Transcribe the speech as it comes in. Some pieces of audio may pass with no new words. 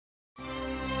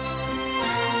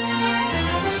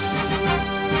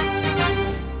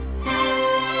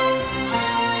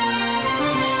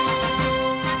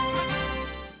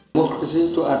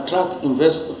attract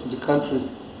investors to the country.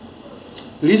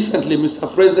 Recently,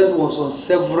 Mr. President was on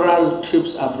several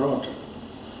trips abroad.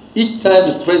 Each time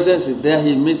the president is there,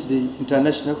 he meets the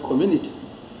international community.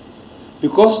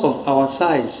 Because of our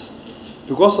size,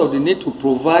 because of the need to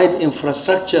provide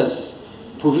infrastructures,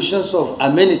 provisions of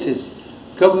amenities,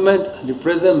 government and the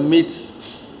president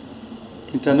meets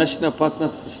international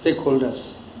partners and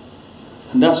stakeholders.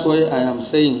 And that's why I am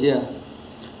saying here,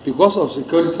 because of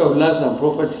security of lives and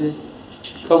property,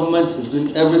 government is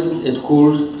doing everything it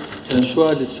could to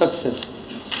ensure the success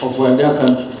of their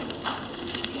country.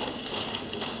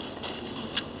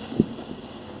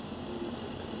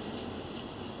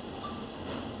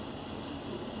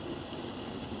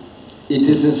 It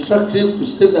is instructive to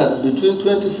state that between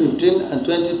 2015 and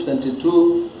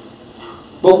 2022,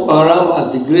 Boko Haram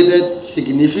has degraded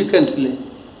significantly.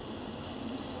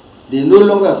 They no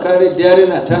longer carry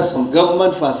daring attacks on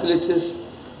government facilities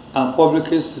and public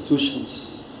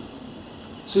institutions.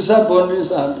 Suicide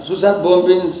bombings and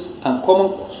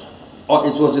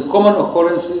it was a common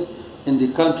occurrence in the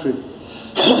country.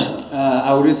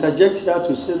 I will interject here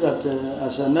to say that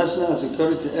as a national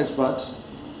security expert,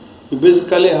 we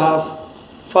basically have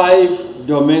 5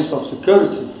 domains of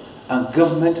security, and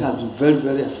government has been very,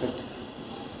 very effective.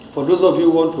 For those of you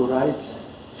who want to write,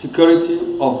 security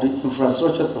of the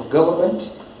infrastructure of government,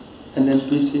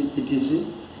 NNPC, etc.,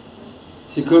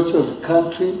 security of the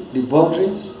country, the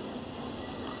boundaries,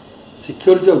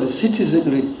 security of the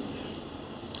citizenry,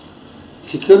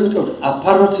 security of the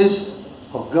apparatus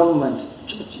of government,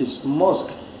 churches,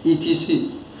 mosques,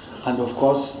 etc., and of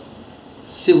course,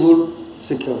 civil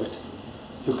security.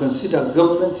 You can see that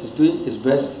government is doing its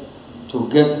best to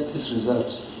get these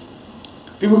results.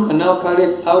 People can now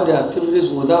carry out their activities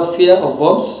without fear of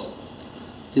bombs.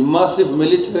 The massive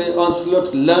military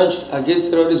onslaught launched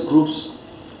against terrorist groups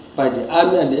by the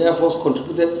Army and the Air Force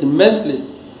contributed immensely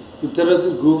to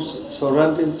terrorist groups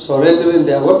surrendering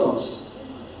their weapons.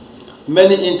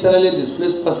 Many internally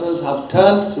displaced persons have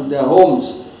turned to their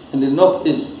homes in the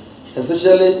Northeast,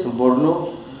 especially in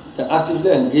Borno. They are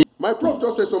actively engaged. My prof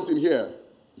just said something here.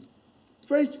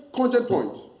 Very cogent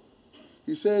point.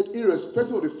 He said,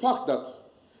 irrespective of the fact that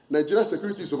Nigerian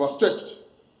security is overstretched,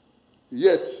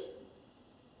 yet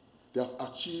they have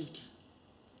achieved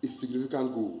a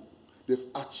significant goal. They've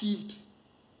achieved,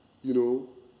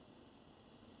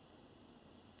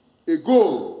 a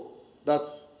goal that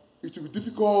it will be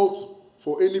difficult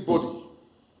for anybody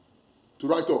to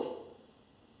write off.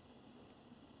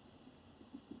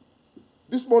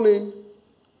 This morning,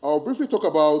 I'll briefly talk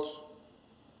about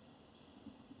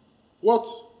what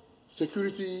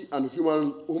security and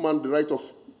the right of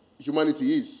humanity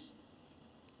is.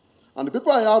 And the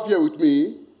paper I have here with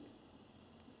me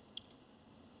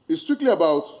is strictly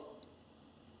about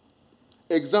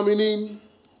examining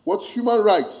what human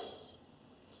rights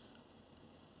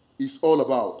is all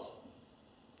about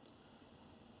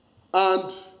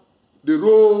and the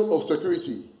role of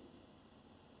security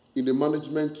in the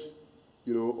management,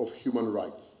 of human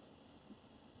rights.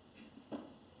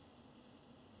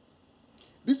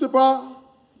 This paper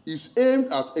is aimed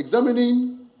at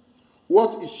examining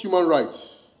what is human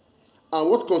rights and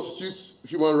what constitutes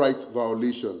human rights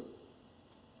violation.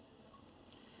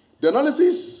 The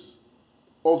analysis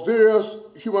of various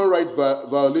human rights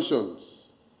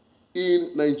violations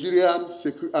in Nigerian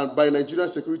and by Nigerian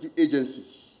security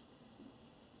agencies.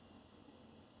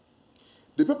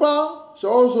 The paper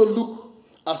shall also look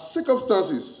at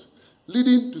circumstances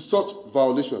leading to such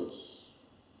violations,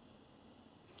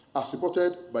 as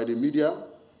reported by the media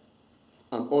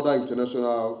and other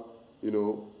international,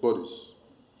 bodies.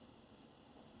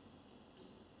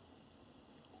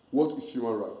 What is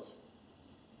human rights?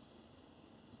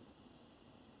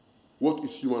 What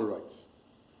is human rights?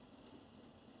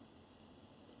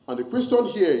 And the question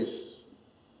here is,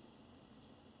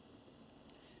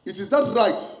 it is that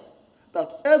right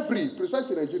that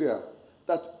precisely Nigeria,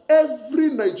 that every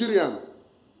Nigerian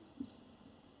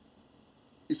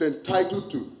is entitled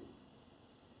to.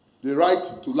 The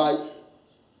right to life,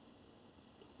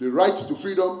 the right to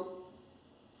freedom,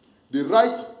 the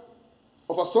right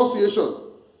of association,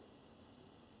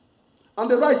 and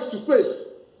the right to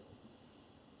space.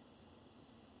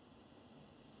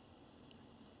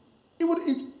 Even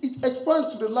it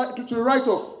expands to the right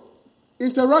of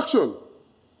interaction.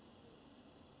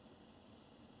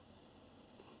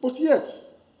 But yet,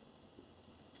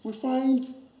 we find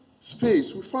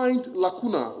space, we find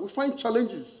lacuna, we find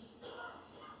challenges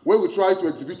when we try to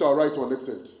exhibit our right to an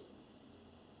extent.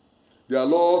 There are a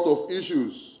lot of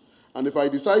issues, and if I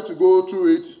decide to go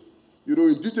through it,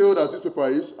 in detail as this paper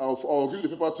is, I'll give the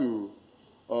paper to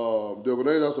the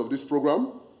organizers of this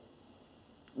program,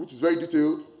 which is very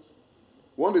detailed.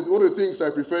 One of the things I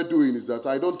prefer doing is that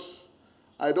I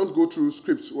don't go through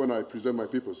scripts when I present my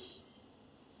papers.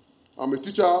 I'm a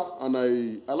teacher, and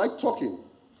I like talking.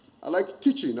 I like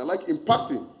teaching. I like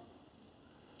impacting.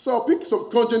 So I'll pick some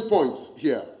cogent points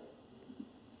here.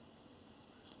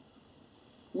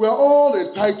 We are all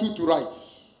entitled to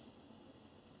rights.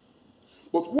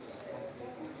 But